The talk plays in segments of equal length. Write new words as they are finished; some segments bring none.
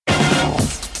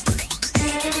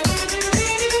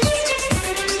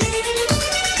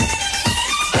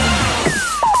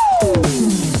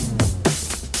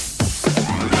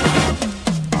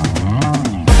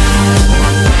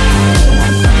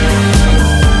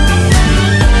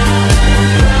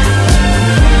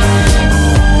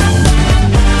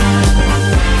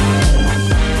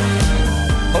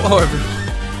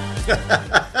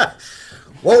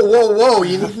Whoa, whoa, whoa.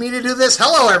 You need me to do this?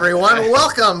 Hello, everyone.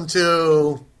 Welcome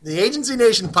to the Agency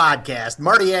Nation podcast.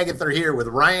 Marty Agather here with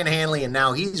Ryan Hanley, and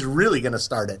now he's really going to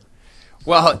start it.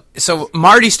 Well, so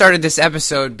Marty started this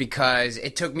episode because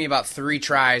it took me about 3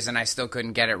 tries and I still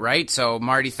couldn't get it right. So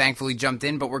Marty thankfully jumped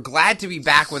in, but we're glad to be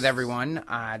back with everyone.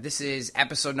 This is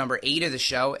episode number 8 of the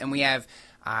show, and we have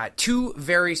 2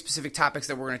 very specific topics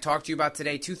that we're going to talk to you about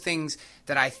today. 2 things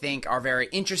that I think are very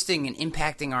interesting and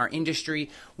impacting our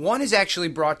industry. One is actually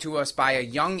brought to us by a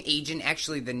young agent,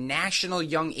 actually the National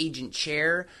Young Agent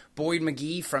Chair, Boyd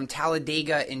McGee from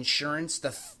Talladega Insurance,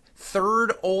 the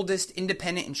third oldest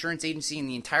independent insurance agency in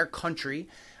the entire country.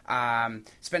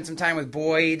 Spent some time with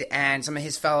Boyd and some of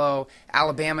his fellow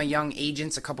Alabama young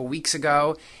agents a couple weeks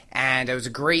ago, and it was a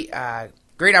great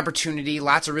opportunity,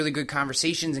 lots of really good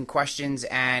conversations and questions,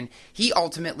 and he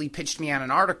ultimately pitched me on an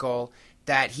article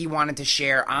that he wanted to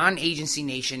share on Agency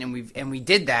Nation, and we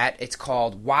did that. It's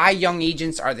called Why Young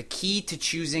Agents Are the Key to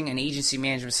Choosing an Agency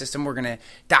Management System. We're going to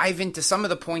dive into some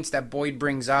of the points that Boyd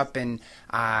brings up, and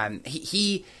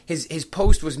his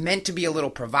post was meant to be a little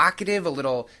provocative, a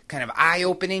little kind of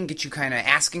eye-opening, get you kind of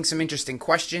asking some interesting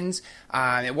questions.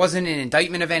 It wasn't an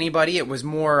indictment of anybody. It was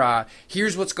more,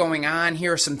 here's what's going on,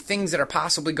 here are some things that are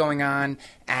possibly going on,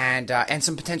 and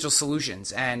some potential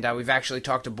solutions. And we've actually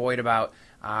talked to Boyd about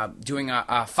doing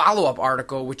a follow-up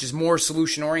article, which is more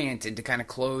solution-oriented to kind of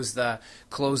close the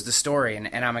story,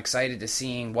 and I'm excited to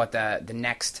seeing what the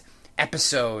next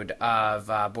episode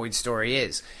of Boyd's story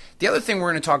is. The other thing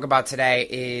we're going to talk about today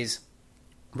is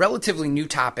a relatively new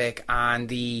topic on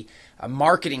the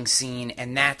marketing scene,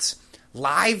 and that's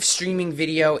live streaming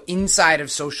video inside of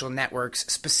social networks,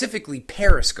 specifically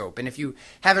Periscope. And if you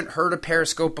haven't heard of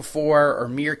Periscope before or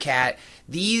Meerkat,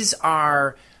 these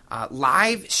are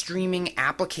live streaming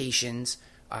applications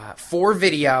for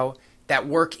video that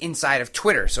work inside of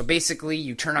Twitter. So basically,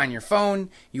 you turn on your phone,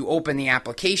 you open the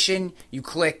application, you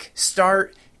click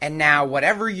start, and now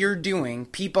whatever you're doing,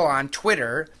 people on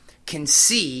Twitter can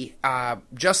see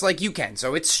just like you can.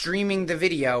 So it's streaming the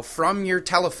video from your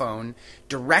telephone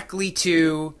directly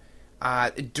to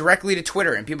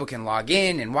Twitter, and people can log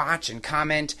in and watch and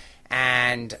comment,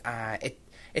 and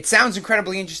it sounds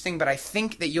incredibly interesting, but I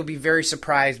think that you'll be very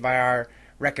surprised by our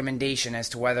recommendation as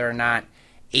to whether or not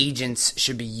agents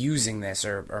should be using this,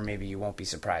 or maybe you won't be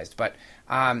surprised. But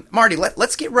Marty,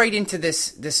 let's get right into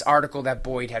this article that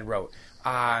Boyd had wrote.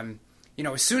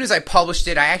 As soon as I published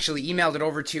it, I actually emailed it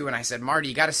over to you, and I said, Marty,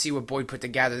 you got to see what Boyd put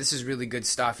together. This is really good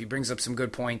stuff. He brings up some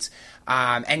good points.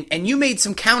 And you made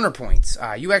some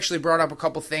counterpoints. You actually brought up a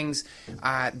couple things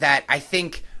that I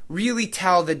think really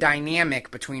tell the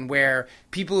dynamic between where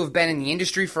people who have been in the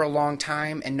industry for a long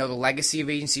time and know the legacy of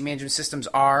agency management systems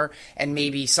are, and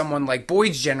maybe someone like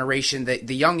Boyd's generation,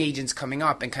 the young agents coming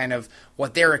up, and kind of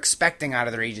what they're expecting out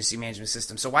of their agency management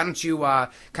system. So why don't you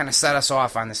kind of set us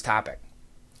off on this topic?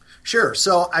 Sure.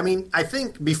 So, I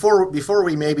think before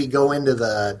we maybe go into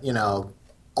the,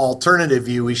 alternative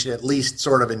view, we should at least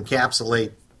sort of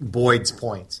encapsulate Boyd's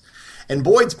points. And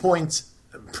Boyd's points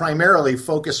primarily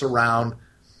focus around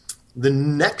the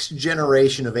next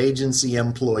generation of agency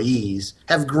employees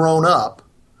have grown up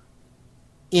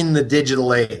in the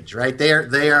digital age, right?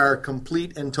 They are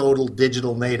complete and total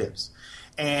digital natives.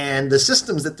 And the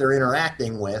systems that they're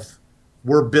interacting with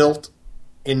were built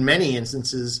in many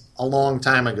instances a long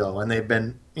time ago, and they've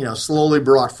been, slowly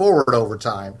brought forward over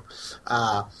time.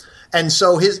 And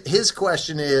so his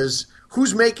question is,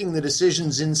 who's making the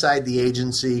decisions inside the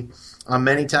agency?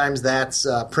 Many times that's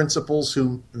principals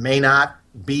who may not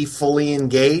be fully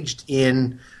engaged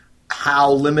in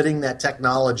how limiting that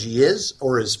technology is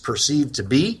or is perceived to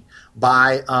be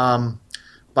by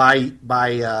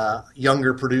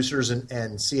younger producers and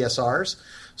CSRs.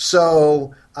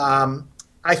 So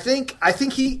I think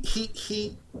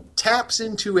he taps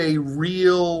into a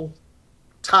real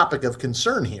topic of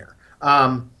concern here.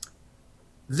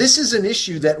 This is an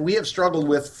issue that we have struggled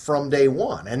with from day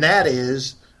one, and that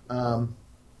is,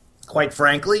 quite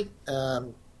frankly,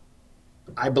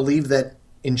 I believe that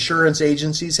insurance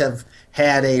agencies have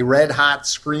had a red-hot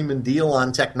screaming deal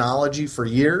on technology for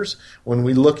years. When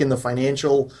we look in the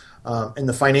financial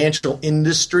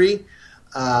industry,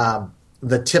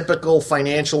 the typical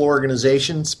financial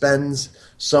organization spends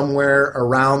somewhere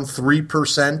around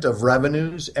 3% of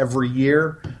revenues every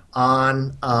year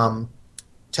on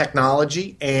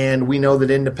technology, and we know that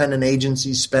independent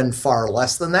agencies spend far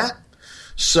less than that.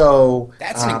 So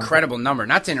that's an incredible number.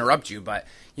 Not to interrupt you, but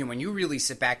when you really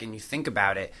sit back and you think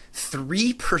about it,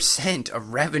 3%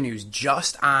 of revenues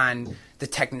just on the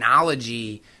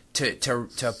technology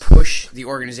to push the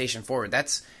organization forward.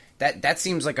 That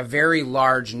seems like a very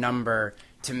large number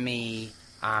to me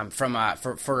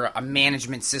for a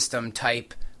management system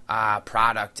type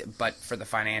product, but for the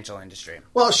financial industry.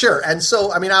 Well, sure. And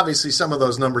so, I mean, obviously some of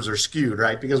those numbers are skewed,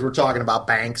 right? Because we're talking about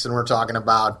banks and we're talking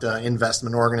about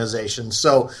investment organizations.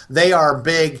 So they are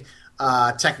big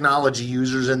technology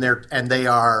users, and they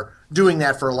are doing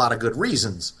that for a lot of good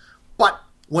reasons. But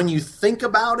when you think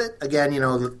about it, again,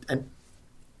 and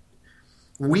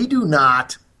we do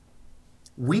not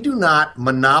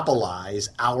monopolize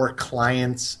our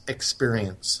clients'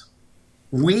 experience.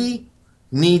 We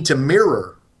need to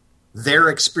mirror their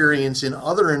experience in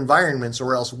other environments,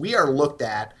 or else we are looked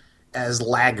at as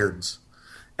laggards.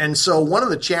 And so one of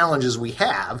the challenges we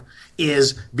have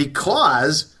is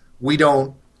because we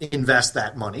don't invest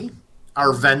that money,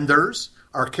 our vendors,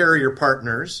 our carrier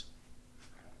partners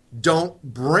don't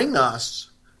bring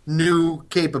us new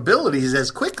capabilities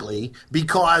as quickly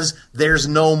because there's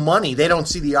no money. They don't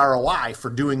see the ROI for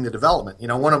doing the development.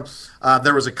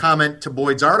 There was a comment to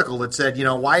Boyd's article that said,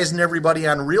 why isn't everybody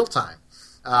on real time?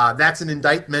 That's an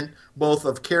indictment both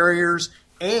of carriers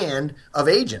and of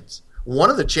agents. One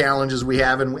of the challenges we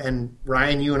have, and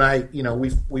Ryan, you and I,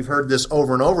 we've heard this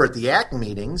over and over at the ACT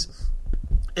meetings,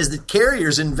 is that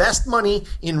carriers invest money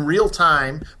in real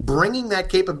time, bringing that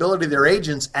capability to their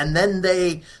agents, and then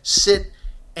they sit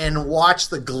and watch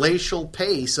the glacial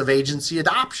pace of agency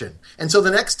adoption. And so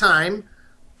the next time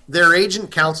their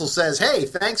agent council says, hey,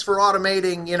 thanks for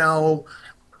automating,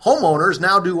 homeowners,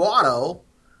 now do auto,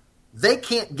 they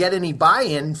can't get any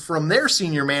buy-in from their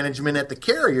senior management at the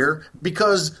carrier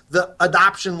because the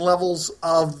adoption levels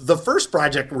of the first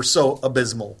project were so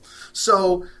abysmal.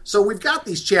 So we've got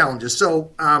these challenges.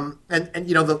 So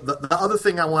the other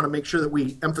thing I want to make sure that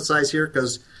we emphasize here,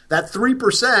 because that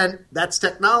 3%, that's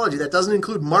technology. That doesn't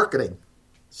include marketing.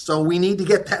 So we need to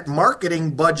get that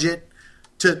marketing budget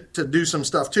to do some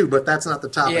stuff too, but that's not the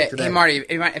topic today. Hey, Marty,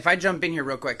 if I jump in here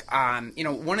real quick, when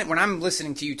I'm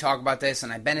listening to you talk about this,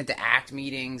 and I've been at the ACT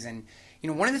meetings, and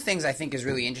one of the things I think is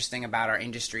really interesting about our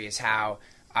industry is how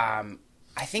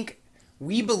I think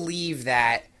we believe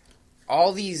that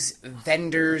all these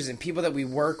vendors and people that we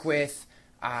work with,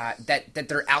 that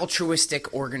they're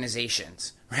altruistic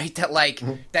organizations, right?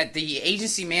 That the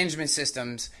agency management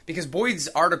systems, because Boyd's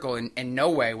article in no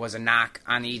way was a knock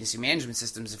on the agency management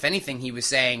systems. If anything, he was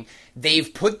saying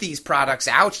they've put these products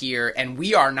out here and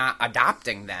we are not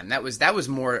adopting them. It was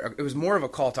more of a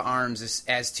call to arms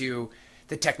as to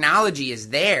the technology is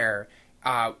there.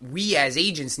 We as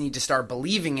agents need to start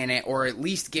believing in it, or at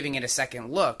least giving it a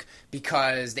second look,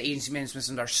 because the agency management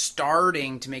systems are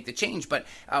starting to make the change. But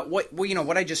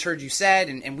what I just heard you said,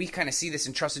 and we kind of see this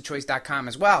in TrustedChoice.com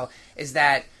as well, is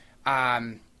that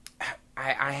I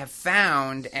have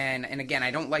found, and again,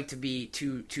 I don't like to be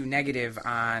too negative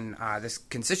on this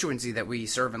constituency that we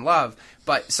serve and love,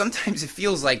 but sometimes it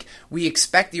feels like we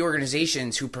expect the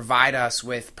organizations who provide us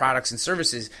with products and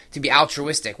services to be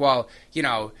altruistic. Well,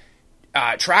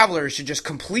 travelers should just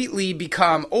completely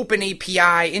become open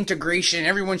API integration.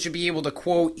 Everyone should be able to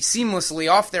quote seamlessly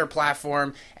off their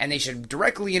platform, and they should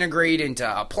directly integrate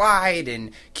into Applied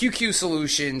and QQ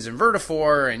Solutions and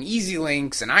Vertafore and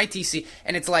EasyLinks and ITC.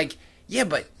 And it's like, yeah,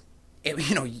 but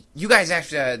you guys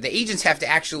the agents have to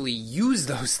actually use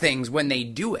those things when they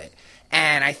do it.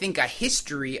 And I think a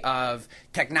history of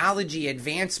technology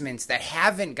advancements that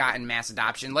haven't gotten mass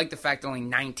adoption, like the fact that only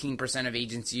 19% of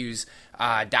agents use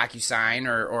DocuSign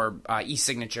or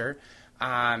e-signature,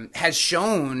 has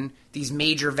shown these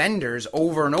major vendors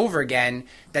over and over again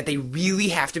that they really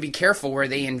have to be careful where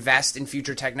they invest in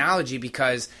future technology,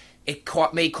 because it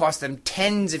may cost them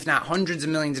tens, if not hundreds of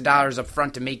millions of dollars up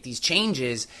front to make these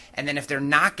changes. And then if they're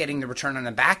not getting the return on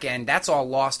the back end, that's all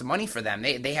lost money for them.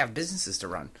 They have businesses to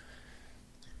run.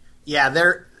 Yeah,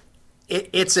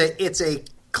 it's a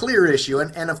clear issue,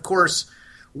 and of course,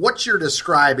 what you're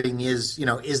describing is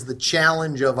the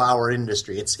challenge of our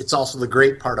industry. It's also the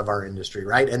great part of our industry,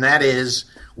 right? And that is,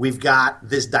 we've got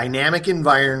this dynamic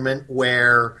environment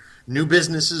where new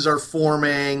businesses are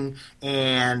forming,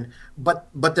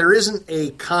 but there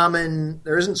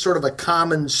isn't sort of a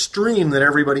common stream that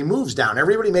everybody moves down.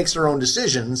 Everybody makes their own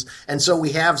decisions, and so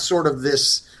we have sort of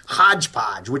this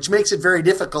hodgepodge, which makes it very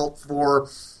difficult for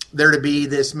there to be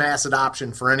this mass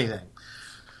adoption for anything.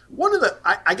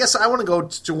 I guess I want to go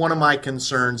to one of my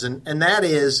concerns, and that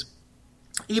is,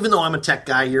 even though I'm a tech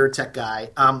guy, you're a tech guy,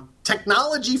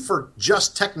 technology for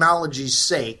just technology's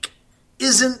sake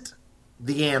isn't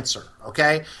the answer,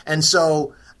 okay? And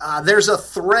so there's a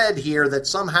thread here that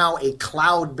somehow a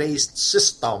cloud-based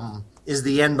system is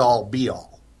the end-all,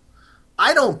 be-all.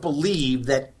 I don't believe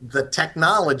that the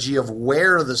technology of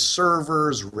where the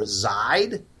servers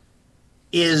reside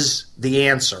is the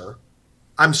answer.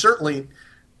 I'm certainly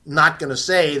not going to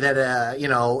say that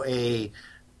a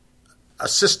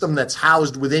system that's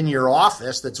housed within your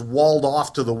office that's walled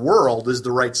off to the world is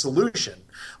the right solution.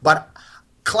 But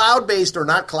cloud-based or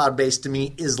not cloud-based to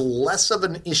me is less of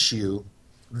an issue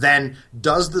than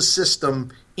does the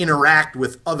system interact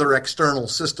with other external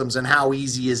systems and how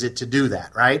easy is it to do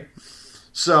that, right?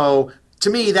 So to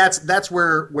me, that's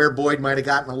where Boyd might have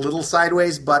gotten a little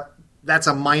sideways, but that's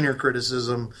a minor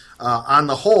criticism. On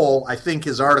the whole, I think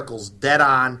his article's dead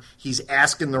on. He's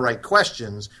asking the right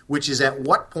questions, which is at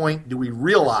what point do we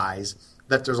realize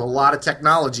that there's a lot of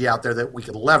technology out there that we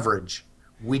could leverage?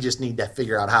 We just need to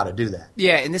figure out how to do that.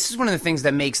 Yeah, and this is one of the things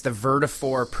that makes the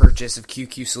Vertafore purchase of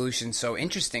QQ Solutions so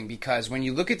interesting, because when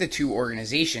you look at the two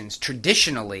organizations,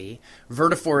 traditionally,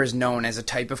 Vertafore is known as a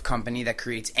type of company that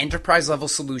creates enterprise-level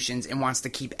solutions and wants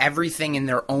to keep everything in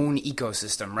their own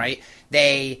ecosystem, right?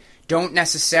 They don't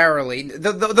necessarily,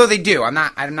 though they do. I'm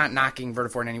not knocking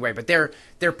Vertafore in any way, but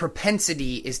their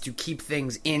propensity is to keep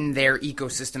things in their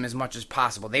ecosystem as much as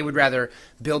possible. They would rather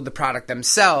build the product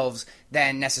themselves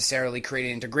than necessarily create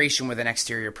an integration with an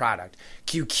exterior product.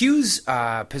 QQ's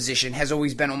position has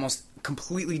always been almost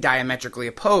completely diametrically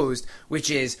opposed,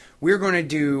 which is we're going to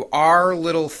do our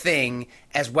little thing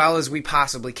as well as we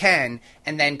possibly can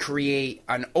and then create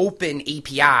an open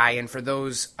API. And for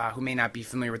those who may not be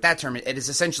familiar with that term, it is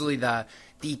essentially the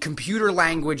computer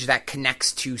language that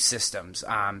connects two systems.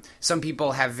 Some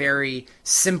people have very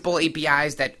simple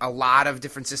APIs that a lot of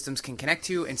different systems can connect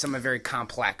to, and some are very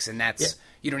complex, and that's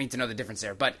you don't need to know the difference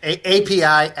there. But API,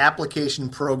 Application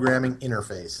Programming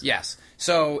Interface. Yes.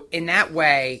 So in that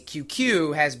way,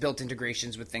 QQ has built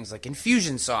integrations with things like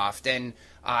Infusionsoft and,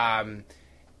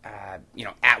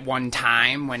 at one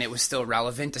time when it was still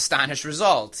relevant, Astonish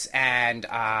Results and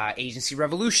Agency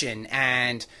Revolution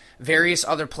and various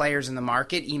other players in the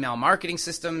market, email marketing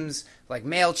systems like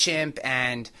MailChimp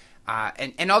and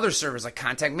other servers like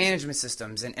contact management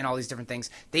systems and all these different things.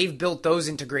 They've built those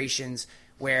integrations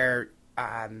where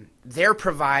they're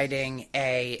providing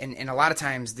and a lot of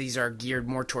times these are geared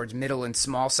more towards middle and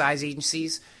small size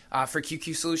agencies for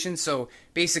QQ Solutions. So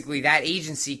basically that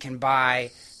agency can buy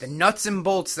the nuts and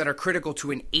bolts that are critical to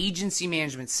an agency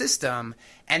management system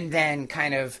and then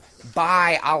kind of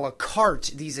buy a la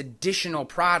carte these additional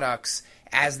products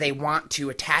as they want to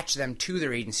attach them to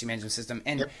their agency management system.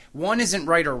 And one isn't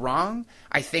right or wrong.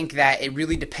 I think that it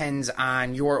really depends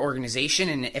on your organization.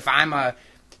 And if I'm a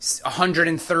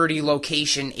 130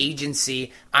 location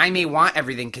agency, I may want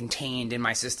everything contained in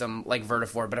my system like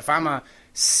Vertafore. But if I'm a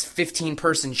 15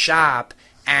 person shop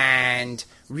and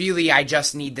really I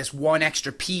just need this one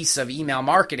extra piece of email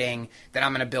marketing, then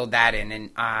I'm going to build that in.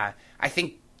 And I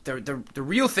think the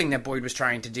real thing that Boyd was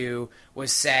trying to do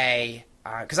was say,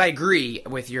 because I agree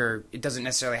with it doesn't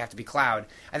necessarily have to be cloud.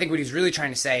 I think what he's really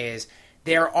trying to say is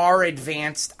there are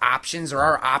advanced options, or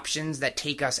are options that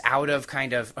take us out of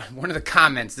kind of one of the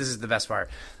comments. This is the best part.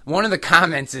 One of the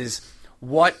comments is,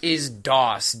 what is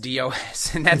DOS?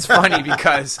 DOS, and that's funny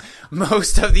because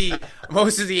most of the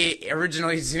original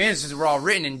agency managers were all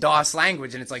written in DOS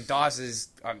language, and it's like DOS is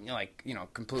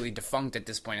completely defunct at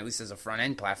this point, at least as a front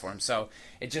end platform. So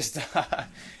it just I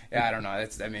don't know.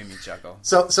 That made me chuckle.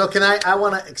 So can I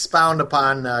want to expound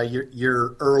upon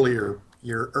your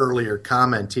earlier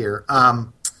comment here.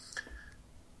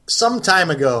 Some time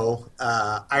ago,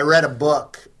 I read a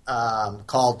book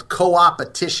called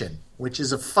Co-opetition, which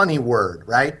is a funny word,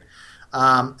 right?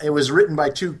 It was written by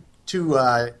two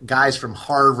guys from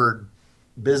Harvard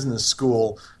Business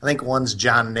School. I think one's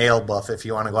John Nailbuff, if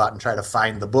you want to go out and try to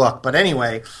find the book. But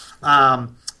anyway,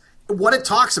 what it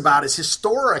talks about is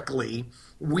historically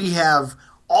we have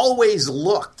always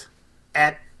looked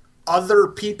at other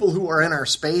people who are in our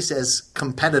space as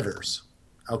competitors,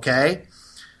 okay?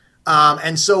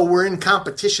 And so we're in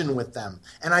competition with them.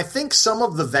 And I think some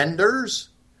of the vendors,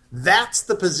 that's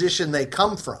the position they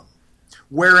come from.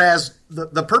 Whereas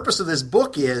the purpose of this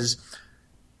book is,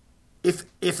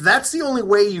 if that's the only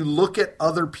way you look at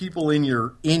other people in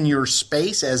your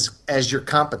space as your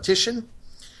competition,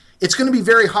 it's going to be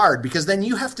very hard, because then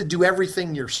you have to do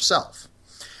everything yourself.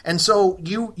 And so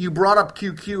you brought up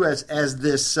QQ as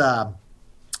this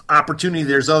opportunity.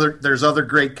 There's other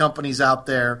great companies out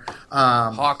there.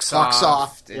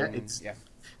 Hawksoft.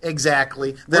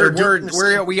 exactly.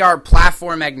 We are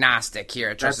platform agnostic here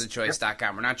at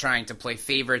TrustedChoice.com. We're not trying to play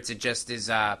favorites. It just is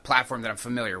a platform that I'm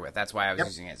familiar with. That's why I was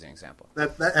using it as an example.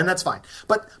 And that's fine.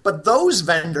 But those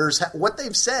vendors, what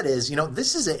they've said is,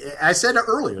 this is I said it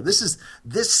earlier.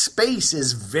 This space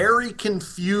is very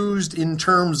confused in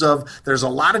terms of there's a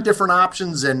lot of different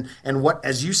options, and what,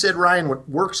 as you said, Ryan, what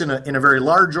works in a very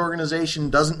large organization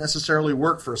doesn't necessarily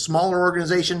work for a smaller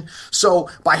organization. So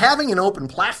by having an open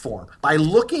platform, by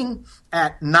looking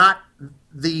at not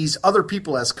these other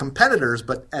people as competitors,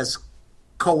 but as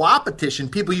co-opetition,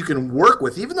 people you can work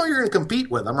with, even though you're going to compete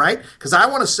with them, right? Because I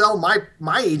want to sell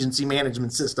my agency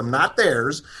management system, not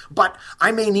theirs, but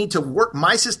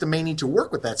my system may need to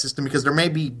work with that system because there may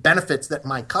be benefits that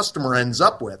my customer ends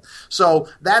up with. So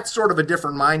that's sort of a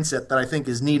different mindset that I think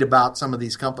is neat about some of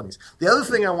these companies. The other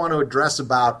thing I want to address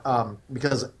about,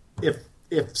 because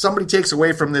if somebody takes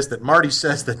away from this that Marty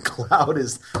says that cloud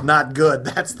is not good,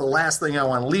 that's the last thing I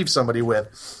want to leave somebody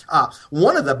with.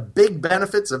 One of the big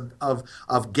benefits of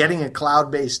getting a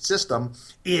cloud-based system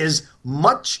is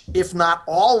much, if not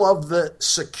all, of the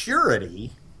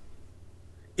security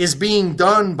is being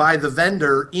done by the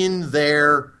vendor in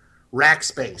their rack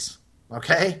space.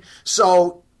 Okay?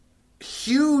 So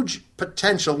huge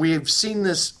potential. We've seen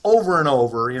this over and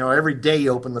over. Every day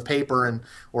you open the paper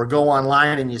or go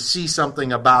online and you see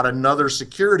something about another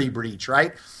security breach,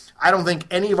 right? I don't think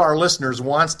any of our listeners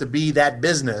wants to be that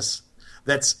business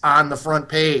that's on the front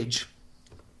page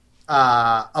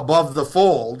above the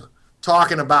fold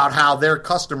talking about how their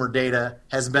customer data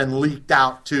has been leaked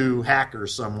out to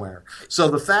hackers somewhere. So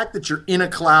the fact that you're in a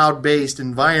cloud-based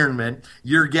environment,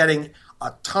 you're getting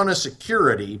a ton of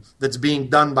security that's being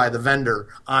done by the vendor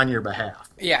on your behalf.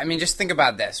 Yeah, I mean, just think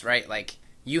about this, right? Like,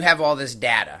 you have all this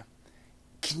data.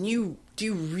 Do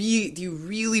you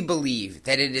really believe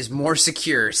that it is more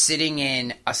secure sitting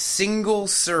in a single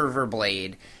server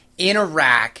blade in a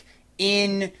rack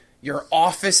in your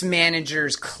office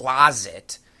manager's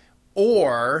closet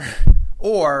or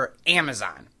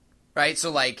Amazon, right? So,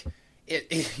 like,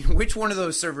 which one of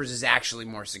those servers is actually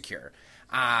more secure?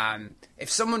 If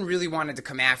someone really wanted to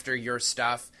come after your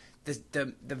stuff,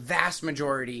 the vast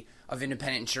majority of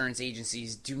independent insurance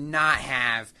agencies do not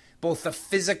have both the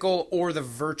physical or the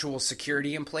virtual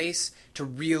security in place to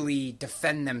really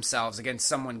defend themselves against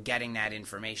someone getting that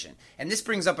information. And this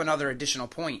brings up another additional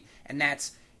point, and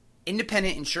that's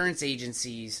independent insurance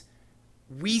agencies.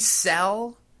 We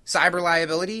sell cyber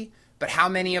liability, but how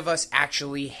many of us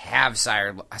actually have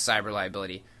cyber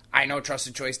liability? I know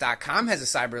TrustedChoice.com has a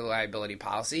cyber liability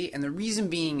policy, and the reason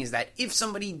being is that if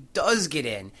somebody does get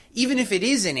in, even if it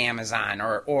is in Amazon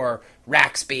or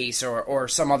Rackspace or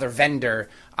some other vendor,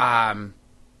 even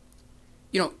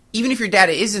if your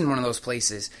data is in one of those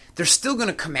places, they're still going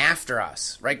to come after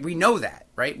us, right? We know that,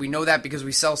 right? We know that because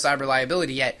we sell cyber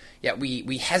liability, yet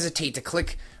we hesitate to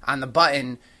click on the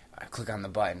button.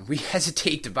 We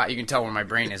hesitate to buy. You can tell where my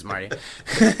brain is, Marty.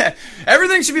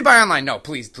 Everything should be buy online. No,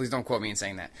 please don't quote me in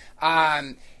saying that.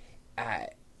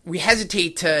 We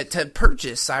hesitate to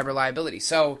purchase cyber liability.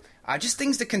 So just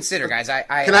things to consider, guys.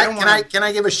 Can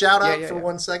I give a shout out for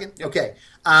 1 second? Yep. Okay.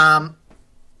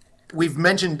 We've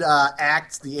mentioned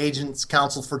ACT, the Agents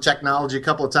Council for Technology, a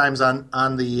couple of times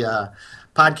on the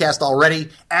podcast already.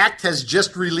 ACT has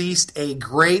just released a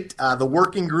great, the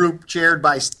working group chaired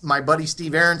by my buddy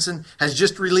Steve Aronson has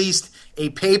just released a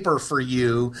paper for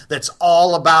you that's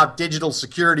all about digital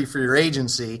security for your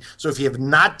agency. So if you have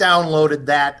not downloaded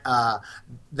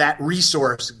that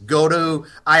resource, go to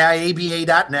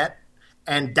iiaba.net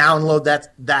and download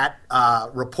that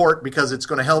report, because it's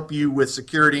going to help you with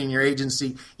security in your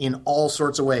agency in all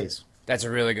sorts of ways. That's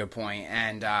a really good point,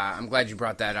 and I'm glad you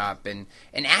brought that up. And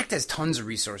ACT has tons of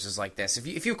resources like this.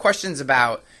 If you have questions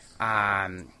about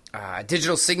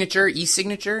digital signature,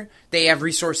 e-signature, they have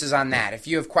resources on that. If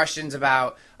you have questions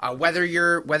about whether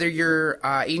your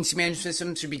agency management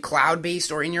system should be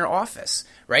cloud-based or in your office,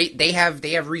 right? They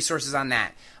have resources on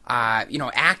that.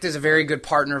 ACT is a very good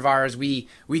partner of ours. We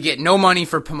get no money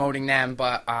for promoting them,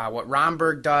 but what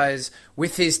Romberg does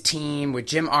with his team, with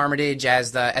Jim Armitage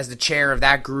as the chair of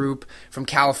that group from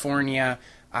California,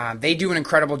 they do an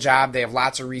incredible job. They have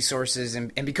lots of resources,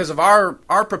 and because of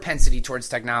our propensity towards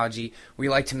technology, we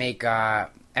like to make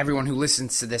everyone who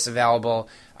listens to this available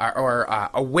or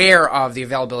aware of the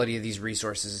availability of these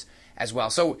resources as well.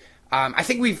 So I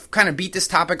think we've kind of beat this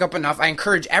topic up enough. I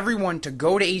encourage everyone to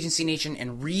go to Agency Nation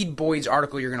and read Boyd's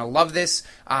article. You're going to love this.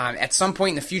 At some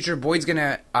point in the future, Boyd's going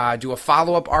to do a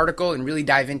follow-up article and really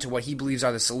dive into what he believes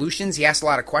are the solutions. He asked a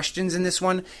lot of questions in this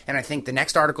one, and I think the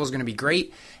next article is going to be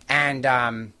great. And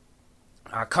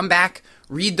come back,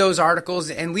 read those articles,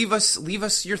 and leave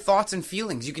us your thoughts and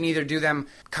feelings. You can either do them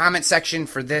comment section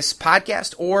for this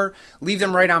podcast or leave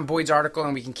them right on Boyd's article,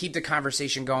 and we can keep the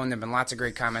conversation going. There've been lots of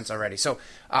great comments already. So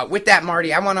with that,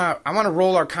 Marty, I wanna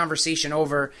roll our conversation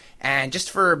over, and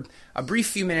just for a brief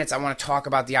few minutes, I want to talk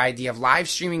about the idea of live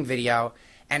streaming video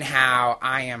and how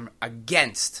I am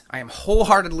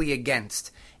wholeheartedly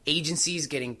against agencies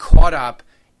getting caught up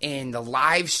in the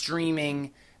live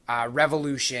streaming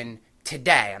revolution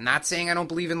today. I'm not saying I don't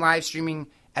believe in live streaming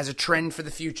as a trend for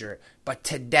the future, but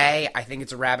today I think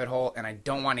it's a rabbit hole, and I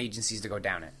don't want agencies to go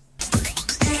down it.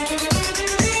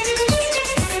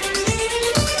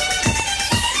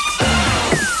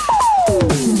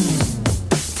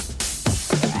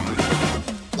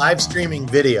 Live streaming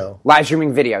video. Live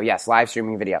streaming video, yes, live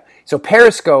streaming video. So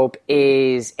Periscope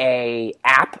is a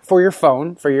app for your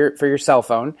phone, for your cell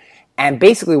phone, and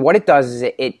basically what it does is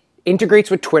it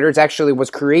integrates with Twitter. It's actually was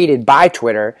created by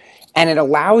Twitter, and it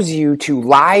allows you to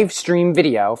live stream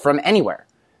video from anywhere.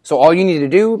 So all you need to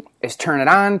do is turn it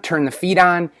on, turn the feed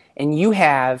on, and you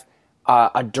have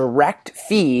a direct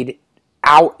feed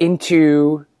out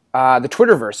into the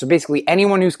Twitterverse. So basically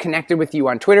anyone who's connected with you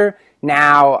on Twitter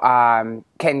now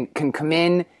can come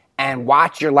in and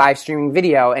watch your live streaming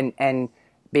video and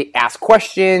ask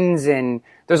questions, and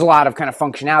there's a lot of kind of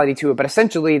functionality to it. But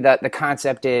essentially the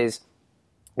concept is,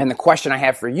 and the question I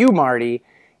have for you, Marty,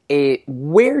 is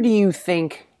where do you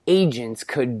think agents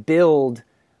could build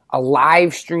a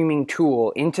live streaming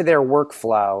tool into their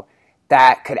workflow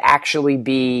that could actually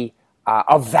be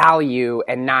of value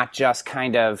and not just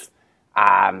kind of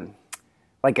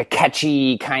like a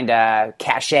catchy kind of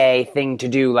cachet thing to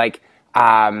do? Like,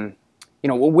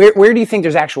 where do you think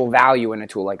there's actual value in a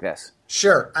tool like this?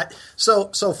 Sure.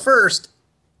 So first,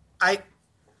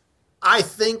 I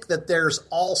think that there's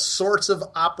all sorts of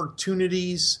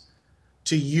opportunities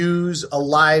to use a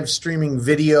live streaming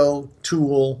video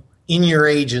tool in your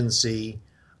agency.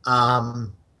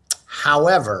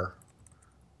 However,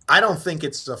 I don't think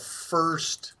it's a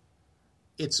first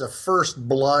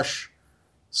blush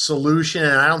solution,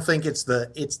 and I don't think it's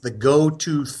the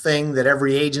go-to thing that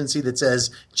every agency that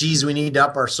says, geez, we need to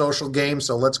up our social game,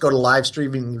 so let's go to live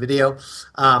streaming video.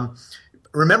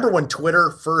 Remember when Twitter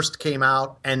first came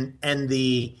out and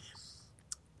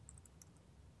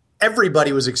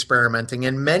everybody was experimenting,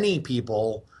 and many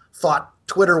people thought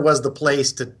Twitter was the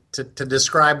place to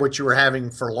describe what you were having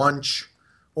for lunch,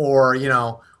 or,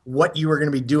 what you were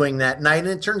going to be doing that night. And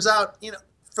it turns out,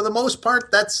 for the most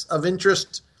part, that's of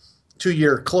interest to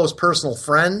your close personal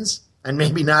friends, and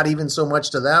maybe not even so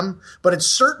much to them, but it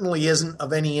certainly isn't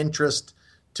of any interest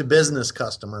to business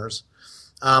customers.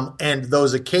 And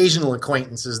those occasional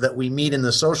acquaintances that we meet in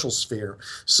the social sphere.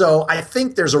 So I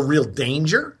think there's a real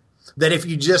danger that if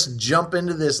you just jump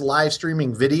into this live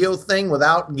streaming video thing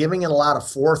without giving it a lot of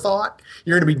forethought,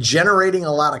 you're going to be generating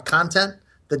a lot of content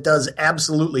that does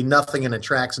absolutely nothing and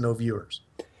attracts no viewers.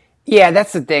 Yeah,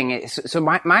 that's the thing. So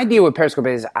my deal with Periscope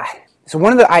is, so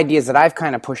one of the ideas that I've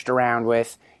kind of pushed around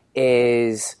with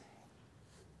is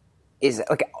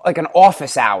like an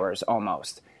office hours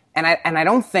almost. And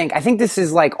I think this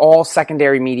is like all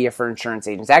secondary media for insurance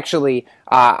agents. Actually,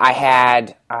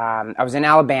 I was in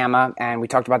Alabama, and we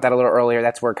talked about that a little earlier.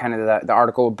 That's where kind of the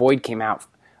article with Boyd came out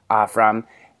from.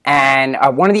 And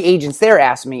one of the agents there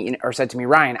asked me, or said to me,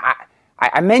 Ryan,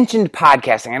 I mentioned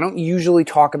podcasting. I don't usually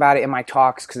talk about it in my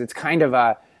talks because it's kind of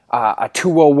a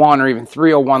 201 or even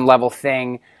 301 level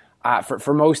thing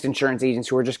for most insurance agents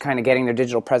who are just kind of getting their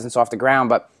digital presence off the ground.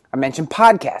 But I mentioned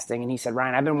podcasting, and he said,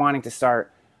 Ryan, I've been wanting to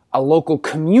start a local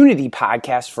community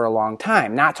podcast for a long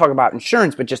time. Not talk about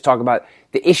insurance, but just talk about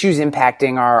the issues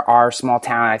impacting our small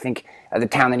town. I think the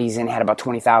town that he's in had about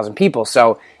 20,000 people.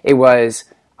 So it was,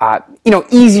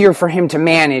 easier for him to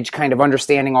manage kind of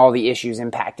understanding all the issues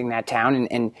impacting that town.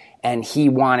 And he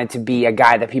wanted to be a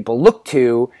guy that people looked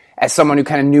to as someone who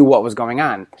kind of knew what was going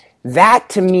on. That,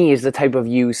 to me, is the type of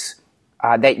use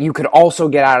that you could also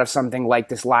get out of something like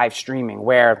this live streaming,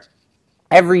 where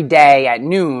every day at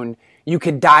noon, you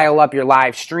could dial up your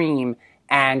live stream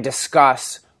and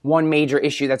discuss one major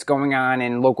issue that's going on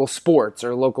in local sports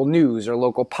or local news or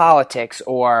local politics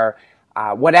or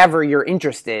whatever your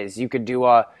interest is. You could do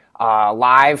a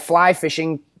live fly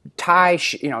fishing tie,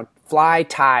 fly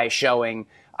tie showing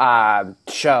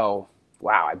show.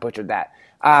 Wow, I butchered that.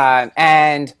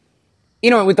 And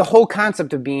with the whole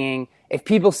concept of being, if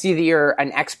people see that you're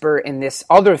an expert in this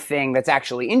other thing that's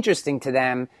actually interesting to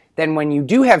them, then when you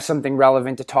do have something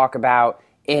relevant to talk about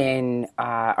in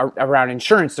around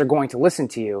insurance, they're going to listen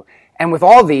to you. And with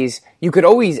all these, you could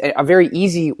always, a very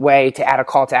easy way to add a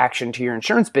call to action to your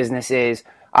insurance business is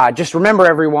just remember,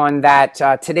 everyone,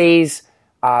 that today's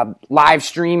live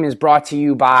stream is brought to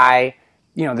you by,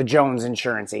 the Jones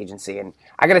Insurance Agency. And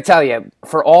I got to tell you,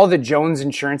 for all the Jones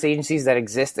Insurance Agencies that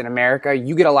exist in America,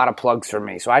 you get a lot of plugs from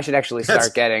me. So I should actually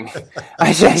start getting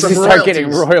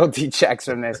royalty checks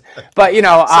from this. But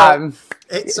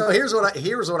so here's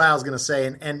what I was going to say,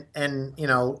 and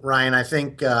Ryan, I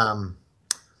think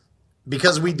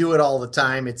because we do it all the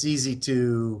time, it's easy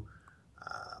to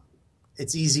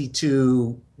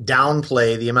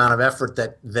downplay the amount of effort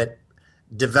that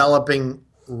developing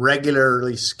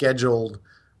regularly scheduled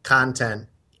content,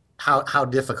 how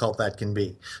difficult that can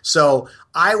be. So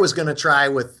I was going to try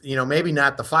with, maybe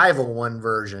not the 501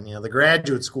 version, the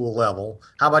graduate school level.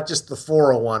 How about just the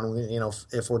 401,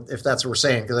 if that's what we're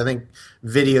saying, because I think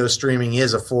video streaming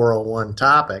is a 401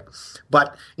 topic.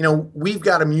 But, we've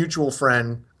got a mutual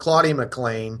friend, Claudia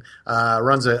McLean,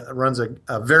 runs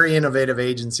a very innovative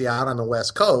agency out on the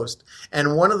West Coast.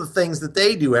 And one of the things that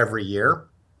they do every year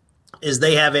is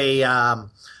they have a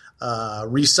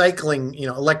recycling,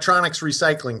 electronics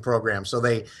recycling program. So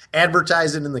they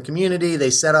advertise it in the community.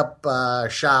 They set up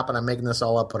shop, and I'm making this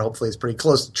all up, but hopefully it's pretty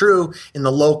close to true, in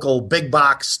the local big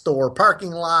box store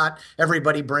parking lot.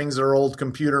 Everybody brings their old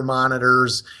computer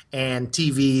monitors and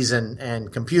TVs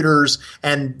and computers,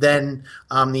 and then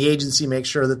the agency makes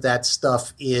sure that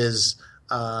stuff is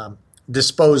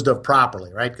disposed of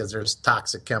properly, right? Because there's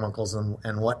toxic chemicals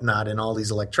and whatnot in all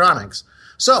these electronics.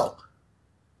 So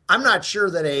I'm not sure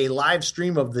that a live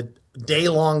stream of the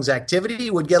day-long's activity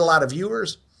would get a lot of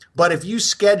viewers, but if you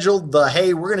scheduled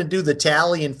hey, we're going to do the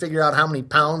tally and figure out how many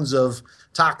pounds of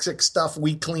toxic stuff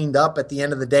we cleaned up at the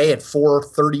end of the day at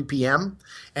 4:30 p.m.,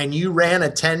 and you ran a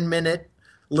 10-minute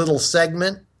little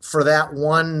segment for that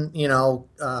one,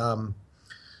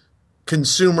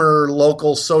 consumer,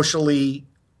 local, socially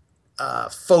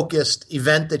focused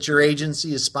event that your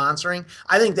agency is sponsoring,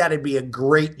 I think that'd be a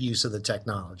great use of the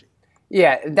technology.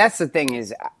 Yeah, that's the thing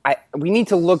is we need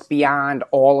to look beyond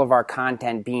all of our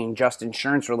content being just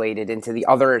insurance related into the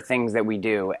other things that we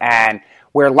do. And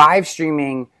where live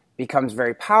streaming becomes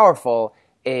very powerful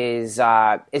is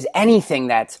anything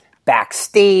that's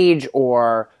backstage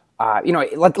or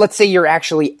let's say you're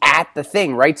actually at the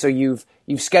thing, right? So you've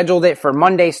scheduled it for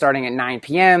Monday starting at 9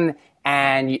 p.m.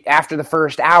 and after the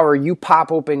first hour you pop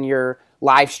open your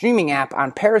live streaming app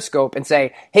on Periscope and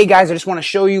say, hey guys, I just want to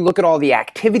show you, look at all the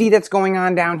activity that's going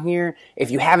on down here. If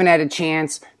you haven't had a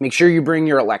chance, make sure you bring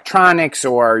your electronics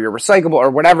or your recyclable or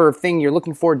whatever thing you're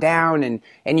looking for down,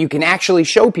 and you can actually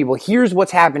show people, here's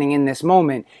what's happening in this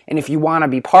moment. And if you want to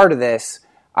be part of this,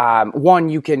 one,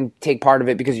 you can take part of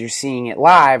it because you're seeing it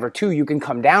live, or two, you can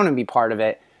come down and be part of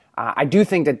it. I do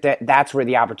think that's where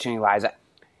the opportunity lies.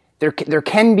 There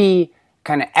can be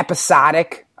kind of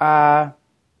episodic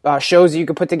shows that you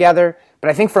could put together, but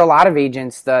I think for a lot of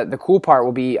agents, the cool part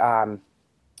will be,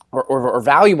 or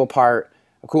valuable part,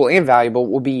 cool and valuable,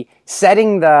 will be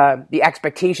setting the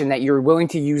expectation that you're willing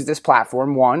to use this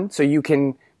platform, one, so you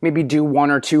can maybe do one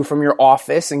or two from your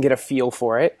office and get a feel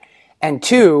for it, and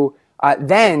two,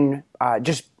 then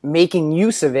just making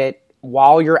use of it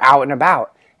while you're out and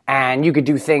about. And you could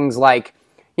do things like,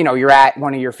 you're at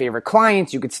one of your favorite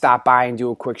clients, you could stop by and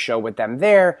do a quick show with them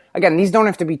there. Again, these don't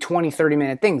have to be 20,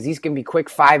 30-minute things. These can be quick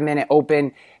 5-minute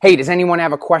open. Hey, does anyone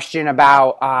have a question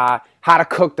about how to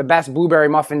cook the best blueberry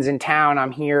muffins in town?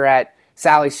 I'm here at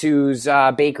Sally Sue's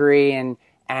bakery,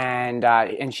 and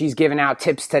she's giving out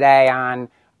tips today on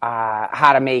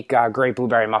how to make great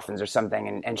blueberry muffins or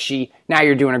something. And now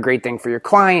you're doing a great thing for your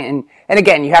client. And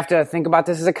again, you have to think about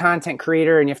this as a content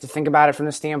creator, and you have to think about it from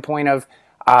the standpoint of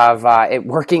it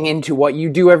working into what you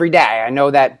do every day. I know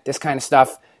that this kind of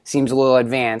stuff seems a little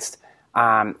advanced.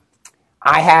 I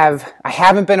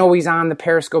haven't been always on the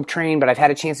Periscope train, but I've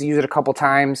had a chance to use it a couple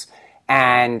times,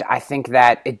 and I think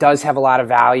that it does have a lot of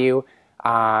value.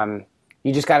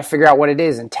 You just got to figure out what it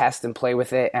is and test and play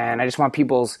with it, and I just want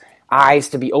people's eyes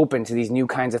to be open to these new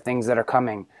kinds of things that are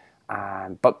coming.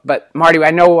 But Marty,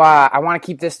 I know I want to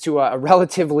keep this to a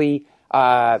relatively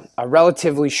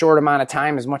short amount of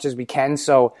time, as much as we can.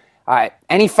 So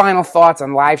any final thoughts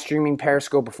on live streaming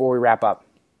Periscope before we wrap up?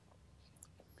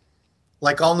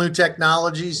 Like all new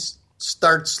technologies,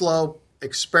 start slow,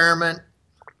 experiment,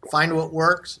 find what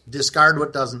works, discard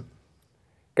what doesn't.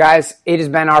 Guys, it has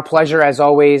been our pleasure as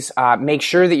always. Make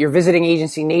sure that you're visiting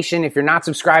Agency Nation. If you're not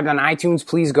subscribed on iTunes,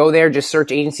 please go there. Just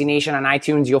search Agency Nation on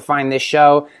iTunes. You'll find this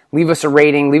show. Leave us a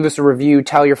rating. Leave us a review.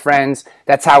 Tell your friends.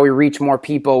 That's how we reach more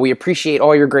people. We appreciate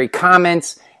all your great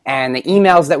comments and the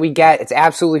emails that we get. It's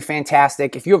absolutely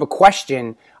fantastic. If you have a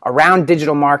question around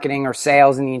digital marketing or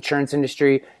sales in the insurance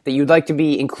industry that you'd like to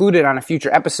be included on a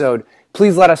future episode,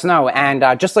 please let us know.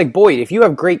 And just like Boyd, if you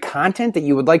have great content that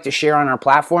you would like to share on our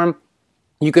platform,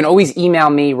 you can always email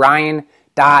me,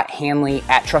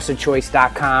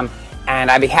 ryan.hanley@trustedchoice.com,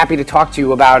 and I'd be happy to talk to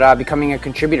you about becoming a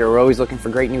contributor. We're always looking for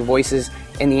great new voices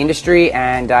in the industry,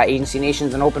 and Agency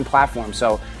Nation's an open platform,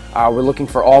 so we're looking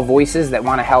for all voices that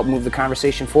want to help move the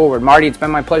conversation forward. Marty, it's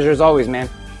been my pleasure as always, man.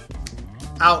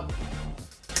 Out.